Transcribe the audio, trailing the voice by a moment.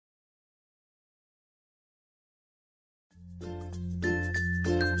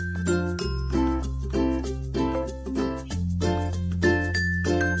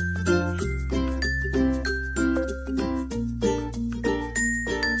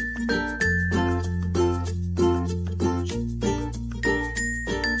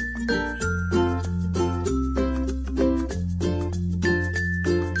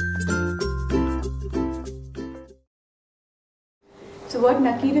what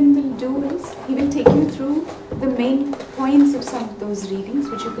Nakiran will do is, he will take you through the main points of some of those readings,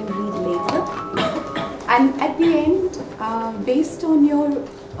 which you can read later. And at the end, based on your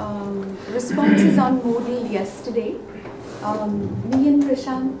responses on Moodle yesterday, me and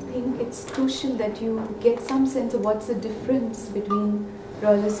Prashant think it's crucial that you get some sense of what's the difference between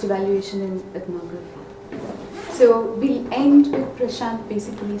realist evaluation and ethnography. So we'll end with Prashant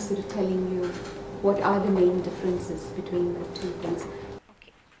basically sort of telling you what are the main differences between the two things.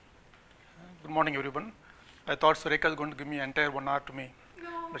 Okay. Good morning, everyone. I thought Surekha is going to give me entire 1 hour to me,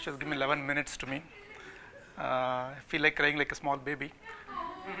 but she's given me 11 minutes to me. I feel like crying like a small baby.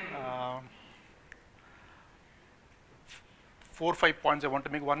 4 or 5 points I want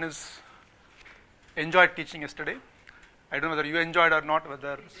to make. One is, enjoyed teaching yesterday. I don't know whether you enjoyed or not,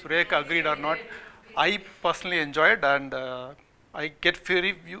 whether Surekha agreed or not. I personally enjoyed, and I get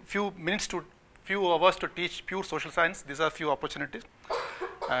few hours to teach pure social science. These are few opportunities,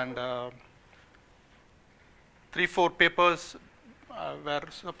 and 3-4 papers were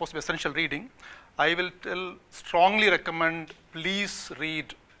supposed to be essential reading. I will strongly recommend, please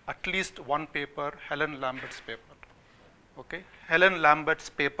read at least one paper, Helen Lambert's paper. Okay, Helen Lambert's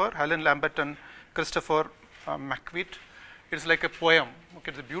paper, Helen Lambert and Christopher McVitt. It's like a poem.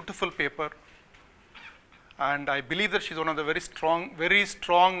 Okay, it's a beautiful paper, and I believe that she's one of the very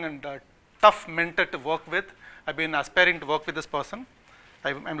strong and tough mentor to work with. I've been aspiring to work with this person.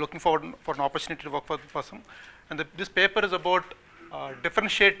 I'm looking forward for an opportunity to work for this person. And this paper is about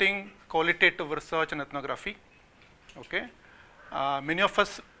differentiating qualitative research and ethnography. Okay, many of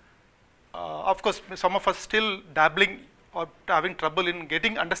us, of course, some of us still dabbling or having trouble in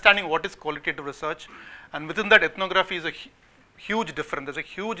understanding what is qualitative research, and within that, ethnography is a huge difference. There's a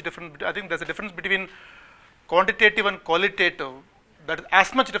huge difference. I think there's a difference between quantitative and qualitative. That is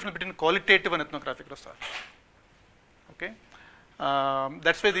as much difference between qualitative and ethnographic research. Okay,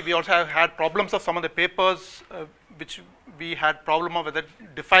 that's why we also have had problems of some of the papers which we had problem of whether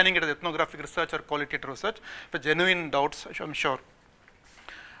defining it as ethnographic research or qualitative research, with genuine doubts, I'm sure.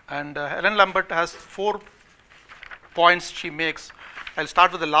 And Helen Lambert has 4 points she makes. I'll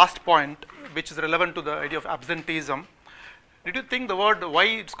start with the last point, which is relevant to the idea of absenteeism. Did you think the word, why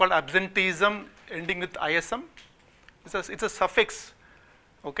it's called absenteeism ending with ism? It's a suffix,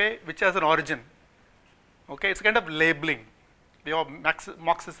 okay, which has an origin. Okay, it's kind of labeling. We have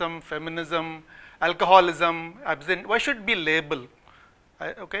Marxism, feminism, alcoholism, absent. Why should it be label?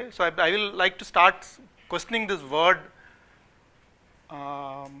 Okay, so I will like to start questioning this word.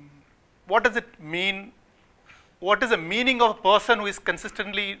 What does it mean? What is the meaning of a person who is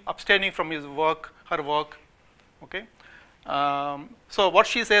consistently abstaining from his work, her work? Okay, so what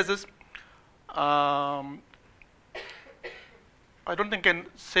she says is, I don't think I can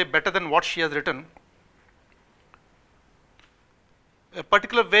say better than what she has written. A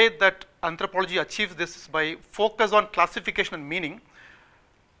particular way that anthropology achieves this is by focus on classification and meaning.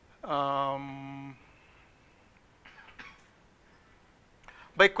 By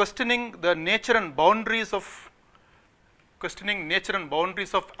questioning the nature and boundaries of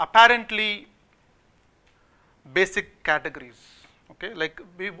apparently basic categories. Okay, like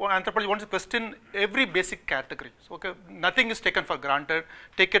anthropology wants to question every basic category. So, okay, nothing is taken for granted.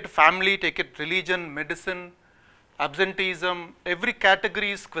 Take it family, take it religion, medicine, absenteeism. Every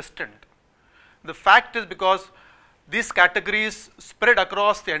category is questioned. The fact is because these categories spread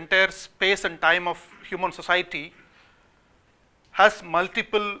across the entire space and time of human society has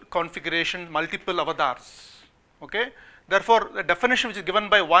multiple configurations, multiple avatars. Okay, therefore, the definition which is given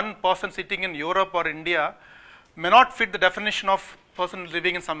by one person sitting in Europe or India may not fit the definition of person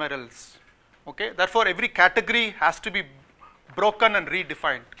living in somewhere else. Okay, therefore, every category has to be broken and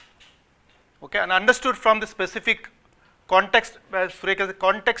redefined. Okay, and understood from the specific context, as Surekha, the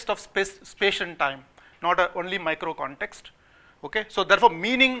context of space and time, not only micro context. Okay, so therefore,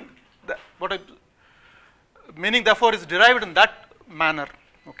 meaning therefore is derived in that manner.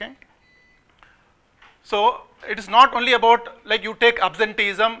 Okay, so it is not only about, like, you take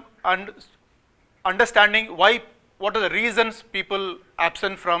absenteeism and understanding what are the reasons people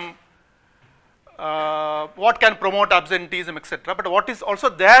absent from, what can promote absenteeism, etc. But what is also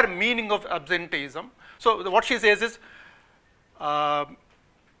their meaning of absenteeism? So what she says is,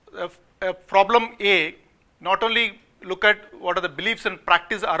 problem A, not only look at what are the beliefs and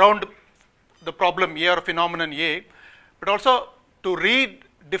practice around the problem A or phenomenon A, but also to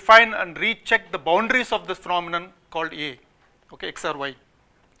define and recheck the boundaries of this phenomenon called A, okay, X or Y.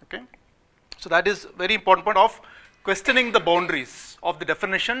 Okay, so that is very important point of questioning the boundaries of the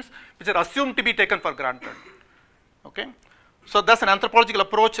definitions which are assumed to be taken for granted. Okay, so that's an anthropological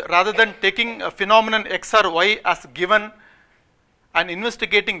approach. Rather than taking a phenomenon X or Y as given and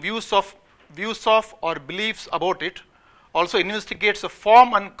investigating views of or beliefs about it also investigates the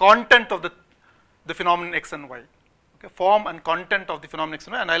form and content of the phenomenon X and Y. Okay, form and content of the phenomenon X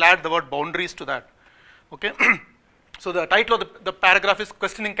and Y, and I'll add the word boundaries to that. Okay, so the title of the paragraph is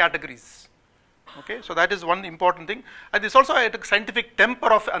questioning categories. Okay, so that is one important thing, and it's also a scientific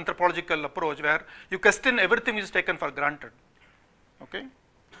temper of anthropological approach where you question everything which is taken for granted. Okay,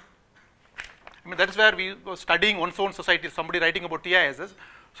 I mean that is where we were studying one's own society. Somebody writing about TISS,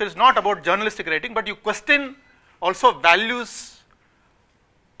 so it's not about journalistic writing, but you question also values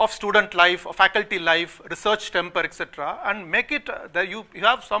of student life, of faculty life, research temper, etc., and make it that you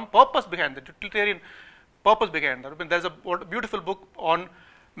have some purpose behind it, utilitarian purpose behind that. I mean, there's a beautiful book on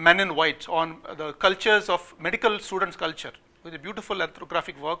Men in White, on the cultures of medical students' culture, with a beautiful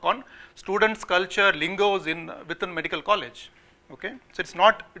ethnographic work on students' culture, lingos within medical college. Okay, so it's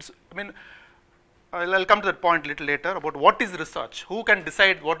not. I mean, I'll come to that point a little later about what is research. Who can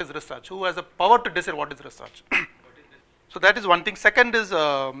decide what is research? Who has the power to decide what is research? So that is one thing. Second is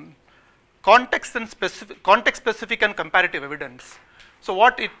context specific and comparative evidence. So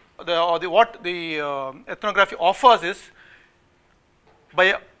what the ethnography offers is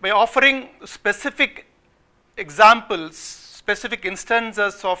by offering specific examples, specific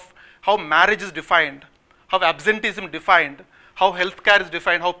instances of how marriage is defined, how absenteeism is defined, how healthcare is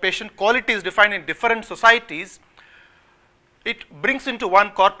defined, how patient quality is defined in different societies, it brings into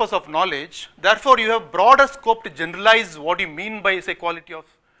one corpus of knowledge. Therefore, you have broader scope to generalize what you mean by, say, quality of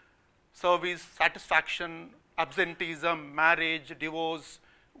service, satisfaction, absenteeism, marriage, divorce,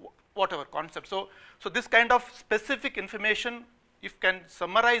 whatever concept. So this kind of specific information, if can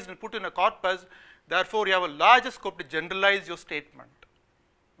summarize and put in a corpus, therefore you have a larger scope to generalize your statement.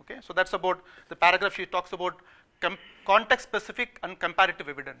 Okay, so that's about the paragraph. She talks about context specific and comparative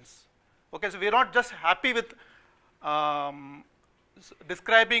evidence. Okay, so we are not just happy with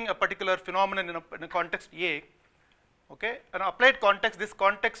describing a particular phenomenon in a context A. Okay, an applied context, this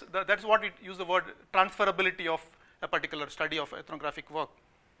context, that's what we use the word transferability of a particular study of ethnographic work.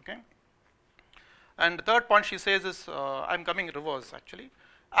 Okay, and the third point she says is, I'm coming reverse actually.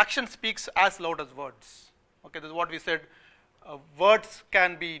 Action speaks as loud as words. Okay, this is what we said. Words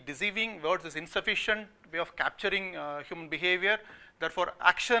can be deceiving. Words is insufficient way of capturing human behavior. Therefore,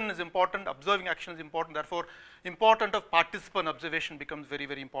 action is important. Observing action is important. Therefore, important of participant observation becomes very,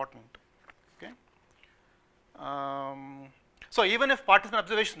 very important. Okay. So even if participant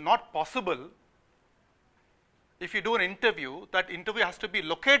observation is not possible, if you do an interview, that interview has to be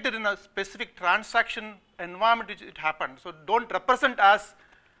located in a specific transaction environment which it happened. So don't represent as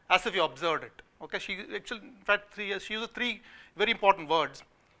if you observed it. Okay, she actually, in fact, she uses three very important words.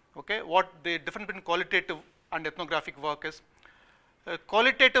 Okay, what the difference between qualitative and ethnographic work is.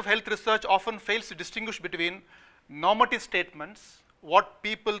 Qualitative health research often fails to distinguish between normative statements, what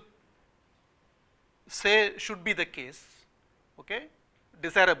people say should be the case, okay,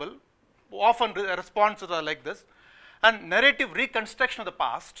 desirable, often responses are like this, and narrative reconstruction of the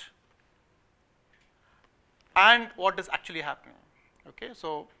past and what is actually happening. Okay,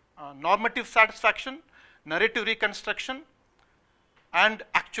 so normative satisfaction, narrative reconstruction, and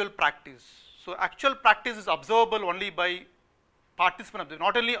actual practice. So actual practice is observable only by participant observation,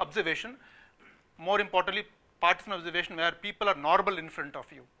 not only observation, more importantly participant observation where people are normal in front of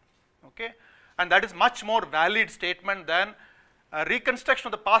you. Okay, and that is much more valid statement than a reconstruction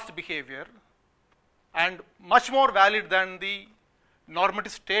of the past behavior, and much more valid than the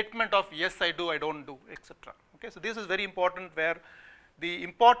normative statement of yes I do, I don't do, etc. Okay, so this is very important, where the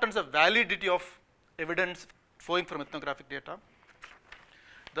importance of validity of evidence flowing from ethnographic data.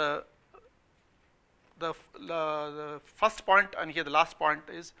 The first point, and here the last point,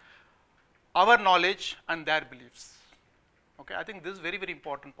 is our knowledge and their beliefs. Okay, I think this is very, very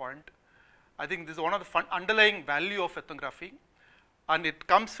important point. I think this is one of the underlying value of ethnography, and it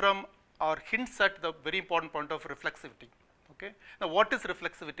comes from our hints at the very important point of reflexivity. Okay, now what is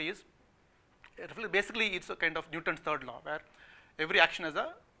reflexivity is, basically it's a kind of Newton's third law, where every action has a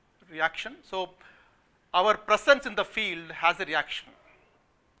reaction. So our presence in the field has a reaction,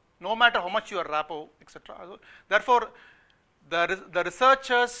 no matter how much you are rapport, etc. Therefore, the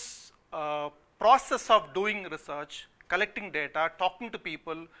researcher's process of doing research, collecting data, talking to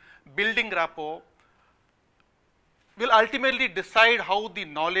people, building rapport, will ultimately decide how the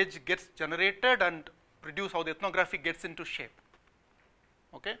knowledge gets generated and produce, how the ethnography gets into shape.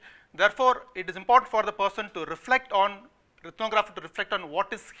 Okay? Therefore, it is important for the person to reflect on, ethnographer to reflect on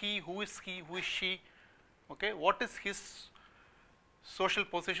what is he, who is she, okay? What is his social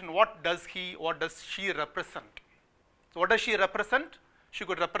position, what does she represent? So what does she represent? She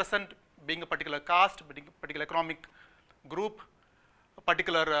could represent being a particular caste, being a particular economic group, a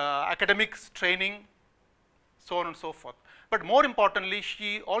particular academics training, so on and so forth. But more importantly,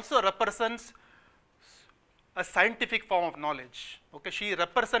 she also represents a scientific form of knowledge. Okay, she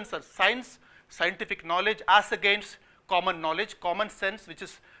represents a science, scientific knowledge as against common knowledge, common sense, which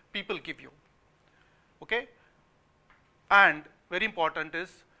is people give you. Okay, and very important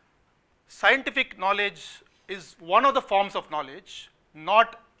is scientific knowledge is one of the forms of knowledge,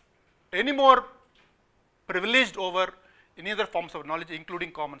 not any more privileged over any other forms of knowledge,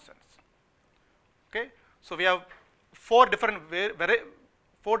 including common sense. Okay, so we have four different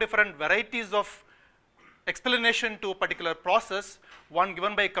varieties of explanation to a particular process, one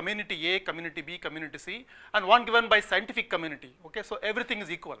given by community A, community B, community C, and one given by scientific community. Okay, so everything is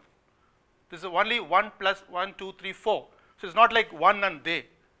equal. This is only 1 plus 1, 2, 3, 4. So it's not like one and they.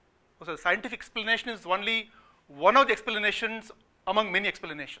 So scientific explanation is only one of the explanations among many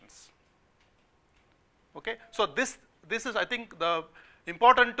explanations. Okay, so this is, I think, the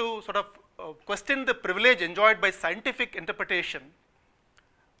important to sort of question the privilege enjoyed by scientific interpretation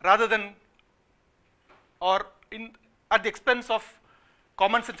rather than or at the expense of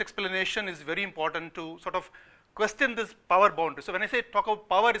common sense explanation is very important to sort of question this power boundary. So when I say talk about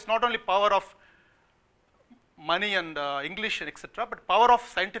power, it's not only power of money and English and etc., but power of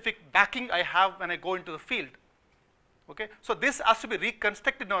scientific backing I have when I go into the field. Okay, so this has to be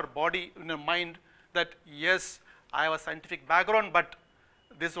reconstructed in our body, in our mind, that yes, I have a scientific background, but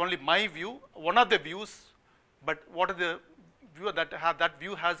this is only my view, one of the views, but what are the view that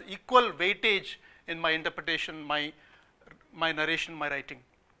view has equal weightage in my interpretation, my narration, my writing.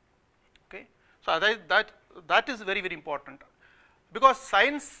 Okay, so that is very, very important, because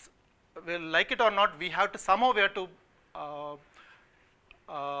science, well, like it or not, we have to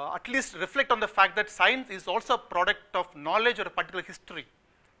at least reflect on the fact that science is also a product of knowledge or a particular history.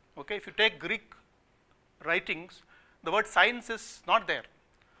 Okay, if you take Greek writings, the word science is not there.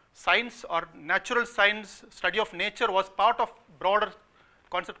 Science or natural science, study of nature, was part of broader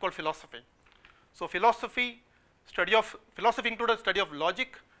concept called philosophy. So philosophy included study of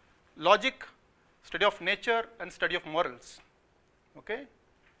logic, study of nature, and study of morals. Okay,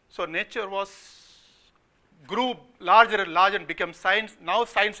 so nature grew larger and larger and became science. Now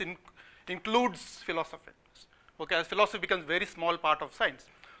science includes philosophy. Okay, as philosophy becomes very small part of science.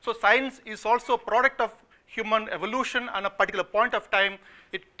 So science is also a product of human evolution, and a particular point of time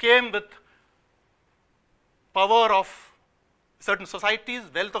it came with power of certain societies,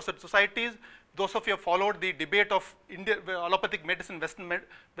 wealth of certain societies. Those of you have followed the debate of allopathic medicine, Western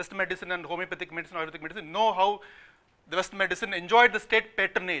medicine, and homeopathic medicine, Ayurvedic medicine, know how the Western medicine enjoyed the state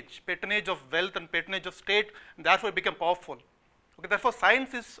patronage of wealth and patronage of state, and therefore it became powerful. Okay, therefore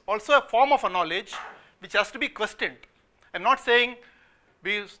science is also a form of a knowledge which has to be questioned. I'm not saying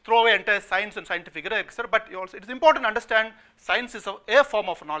we throw away entire science and scientific error, etc., but also it is important to understand science is a form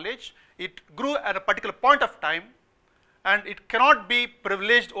of knowledge. It grew at a particular point of time, and it cannot be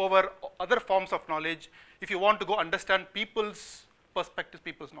privileged over other forms of knowledge if you want to go understand people's perspectives,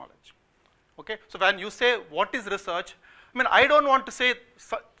 people's knowledge. Okay, so when you say what is research, I mean, I don't want to say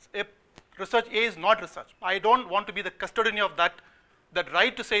research A is not research. I don't want to be the custodian of that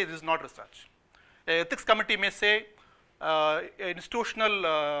right to say this is not research. An ethics committee may say, an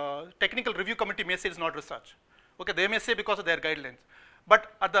institutional technical review committee may say it's not research. Okay, they may say because of their guidelines.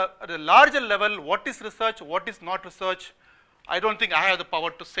 But at the larger level, what is research, what is not research, I don't think I have the power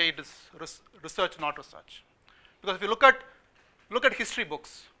to say it is research, not research. Because if you look at history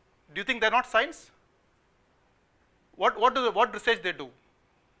books, do you think they're not science? What research they do?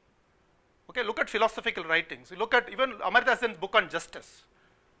 Okay, look at philosophical writings. You look at even Amartya Sen's book on justice.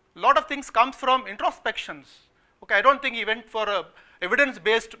 A lot of things comes from introspections. Okay, I don't think he went for a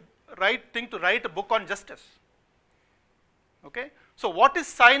evidence-based thing to write a book on justice. Okay, so what is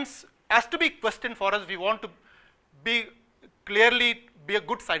science has to be questioned for us if we want to be a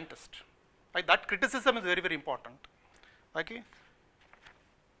good scientist. Right? That criticism is very, very important. Okay,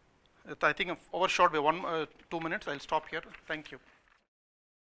 I think I've overshot by 2 minutes. I'll stop here. Thank you.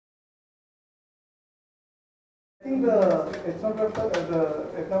 I think the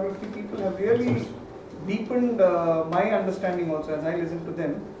ethnography people have really deepened my understanding also as I listen to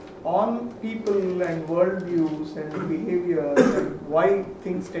them on people and worldviews and behaviors and why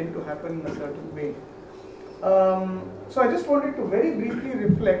things tend to happen in a certain way. So I just wanted to very briefly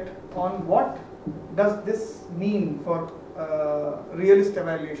reflect on what does this mean for realist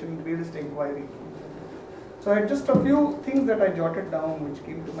evaluation, realist inquiry. So I had just a few things that I jotted down which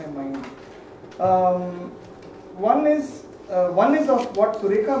came to my mind. One is of what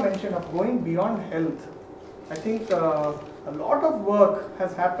Surekha mentioned of going beyond health. I think a lot of work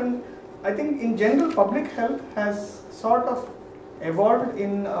has happened. I think in general public health has sort of evolved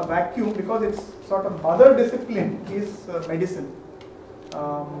in a vacuum because its sort of mother discipline is medicine.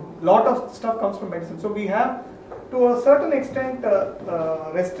 Lot of stuff comes from medicine. So we have, to a certain extent,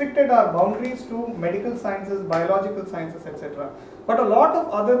 restricted our boundaries to medical sciences, biological sciences, etc. But a lot of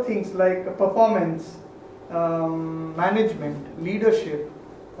other things like performance, management, leadership,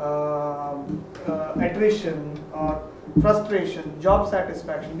 attrition or frustration, job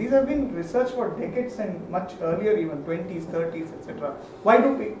satisfaction, these have been researched for decades and much earlier, even 20s, 30s, etc. Why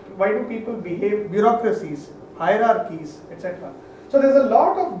do people behave, bureaucracies, hierarchies, etc. So there's a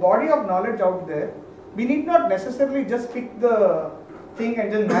lot of body of knowledge out there. We need not necessarily just pick the thing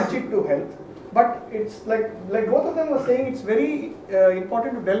and just match it to health, but it's like both of them were saying, it's very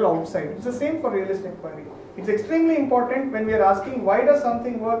important to delve outside. It's the same for realist inquiry. It's extremely important when we are asking why does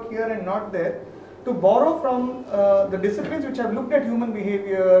something work here and not there, to borrow from the disciplines which have looked at human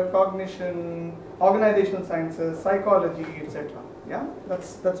behavior, cognition, organizational sciences, psychology, etc. Yeah,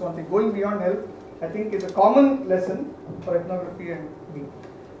 that's one thing. Going beyond health, I think, is a common lesson for ethnography and me.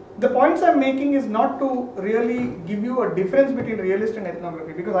 The points I'm making is not to really give you a difference between realist and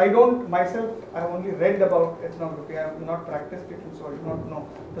ethnography, because I don't myself, I've only read about ethnography, I have not practiced it, and so I do not know.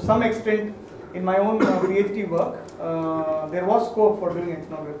 To some extent, in my own PhD work, there was scope for doing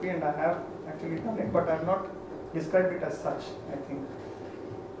ethnography, and I have actually done it, but I have not described it as such, I think.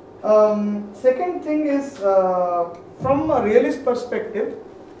 Second thing is, from a realist perspective,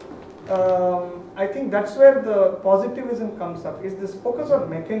 I think that's where the positivism comes up, is this focus on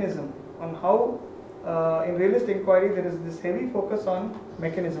mechanism, on how in realist inquiry there is this heavy focus on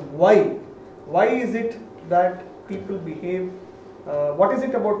mechanism. Why? Why is it that people behave, what is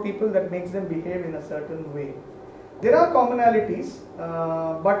it about people that makes them behave in a certain way? There are commonalities,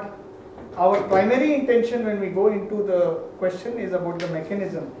 but our primary intention when we go into the question is about the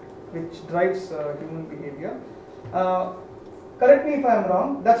mechanism which drives human behavior. Correct me if I am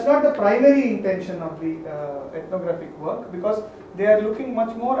wrong, that's not the primary intention of the ethnographic work, because they are looking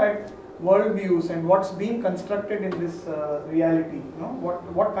much more at worldviews and what's being constructed in this reality. You know,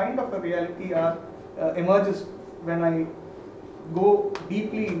 what kind of a reality emerges when I go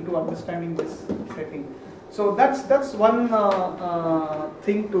deeply into understanding this setting. So that's one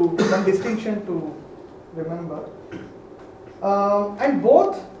thing one distinction to remember. And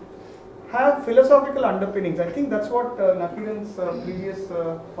both have philosophical underpinnings. I think that's what Nakiran's previous,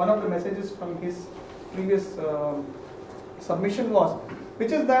 one of the messages from his previous submission was,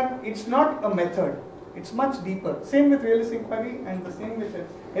 which is that it's not a method, it's much deeper. Same with realist inquiry and the same with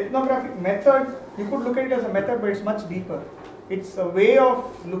ethnographic method. You could look at it as a method, but it's much deeper. It's a way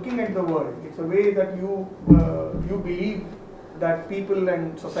of looking at the world. It's a way that you believe that people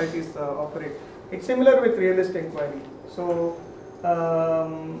and societies operate. It's similar with realist inquiry. So,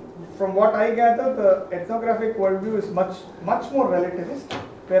 from what I gather, the ethnographic worldview is much more relativist,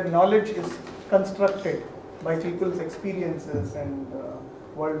 where knowledge is constructed by people's experiences and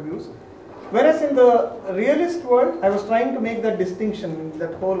worldviews. Whereas in the realist world, I was trying to make that distinction in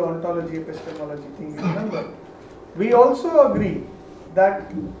that whole ontology, epistemology thing, you remember. We also agree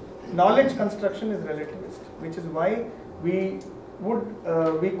that knowledge construction is relativist, which is why we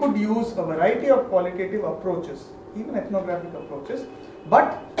could use a variety of qualitative approaches, even ethnographic approaches,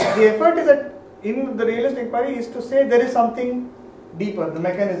 but the effort is in the realist inquiry is to say there is something deeper, the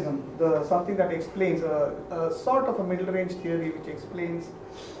mechanism, something that explains a sort of a middle range theory which explains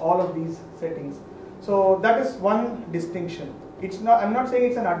all of these settings. So that is one distinction. I'm not saying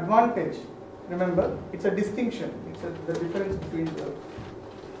it's an advantage. Remember, it's a distinction. It's the difference between the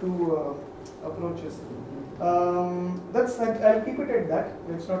two approaches. I'll keep it at that.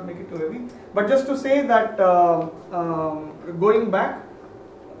 Let's not make it too heavy. But just to say that going back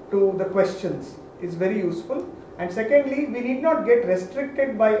to the questions is very useful. And secondly, we need not get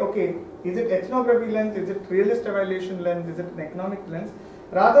restricted by, okay, is it ethnography lens, is it realist evaluation lens, is it an economic lens?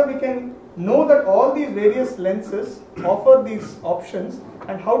 Rather, we can know that all these various lenses offer these options,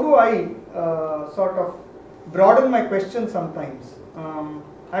 and how do I sort of broaden my question sometimes?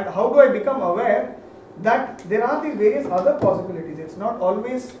 And how do I become aware that there are these various other possibilities? It's not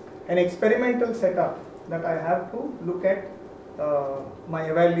always an experimental setup that I have to look at my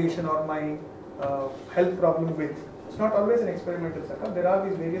evaluation or my health problem with. It's not always an experimental setup. There are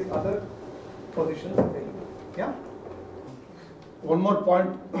these various other positions available. Yeah? One more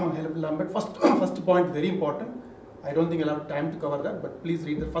point, Lambert. First point, very important. I don't think I'll have time to cover that, but please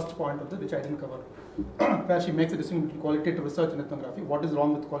read the first point of that, which I didn't cover, where she makes a distinction between qualitative research and ethnography. What is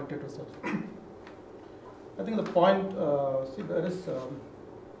wrong with qualitative research? I think the point, see, there is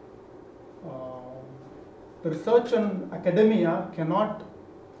the research in academia cannot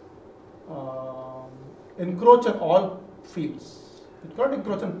encroach on all fields. It cannot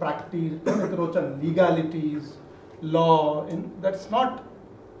encroach on practice, it cannot encroach on legalities, law. That's not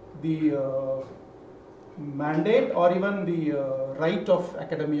the mandate or even the right of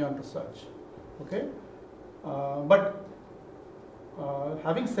academia and research. Okay, but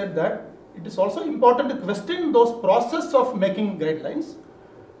having said that, it is also important to question those process of making guidelines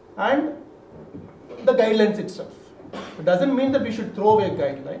and the guidelines itself. It doesn't mean that we should throw away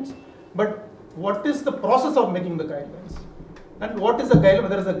guidelines, but what is the process of making the guidelines? And what is a guideline?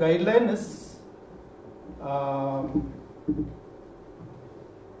 Whether a guideline is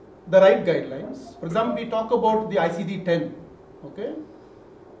the right guidelines. For example, we talk about the ICD-10, okay,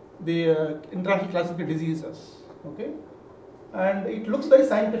 the International Classification of Diseases, okay, and it looks very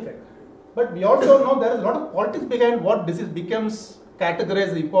scientific. But we also know there is a lot of politics behind what disease becomes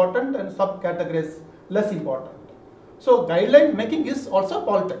categorized important and subcategorized less important. So guideline making is also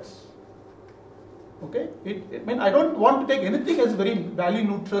politics. Okay, I don't want to take anything as very value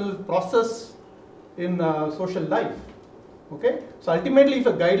neutral process in social life. Okay, so ultimately, if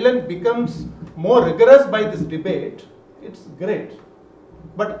a guideline becomes more rigorous by this debate, it's great.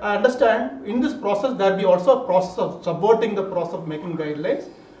 But I understand in this process there will be also a process of subverting the process of making guidelines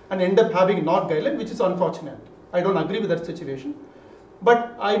and end up having not guideline, which is unfortunate. I don't agree with that situation.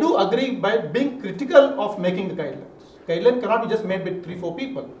 But I do agree by being critical of making the guidelines. Guideline cannot be just made with 3-4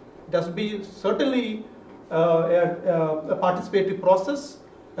 people. It has to be certainly a participative process,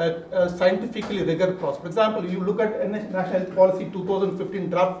 a scientifically rigorous process. For example, you look at National Health Policy 2015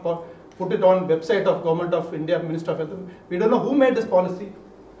 draft, put it on website of Government of India, Minister of Health. We don't know who made this policy.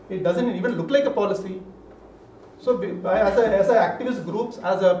 It doesn't even look like a policy. So as a activist groups,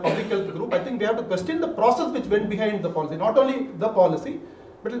 as a public health group, I think we have to question the process which went behind the policy. Not only the policy,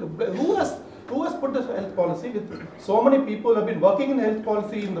 but who has put this health policy? With so many people have been working in health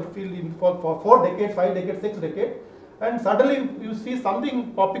policy in the field for 4 decades, 5 decades, 6 decades, and suddenly you see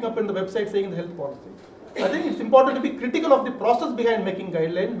something popping up in the website saying the health policy. I think it's important to be critical of the process behind making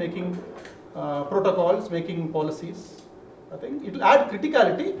guidelines, making protocols, making policies. I think it will add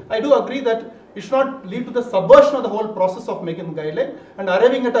criticality. I do agree that it should not lead to the subversion of the whole process of making the guideline and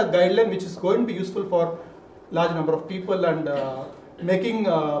arriving at a guideline which is going to be useful for large number of people and making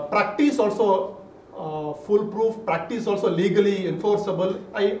practice also foolproof, practice also legally enforceable.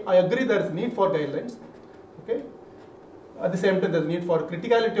 I agree there is need for guidelines. Okay. At the same time, there is need for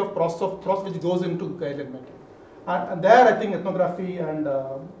criticality of process which goes into guideline making. And there, I think ethnography and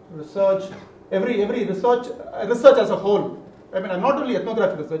research, every research as a whole. I mean, not only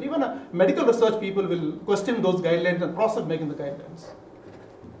ethnographic research, even medical research people will question those guidelines and process making the guidelines.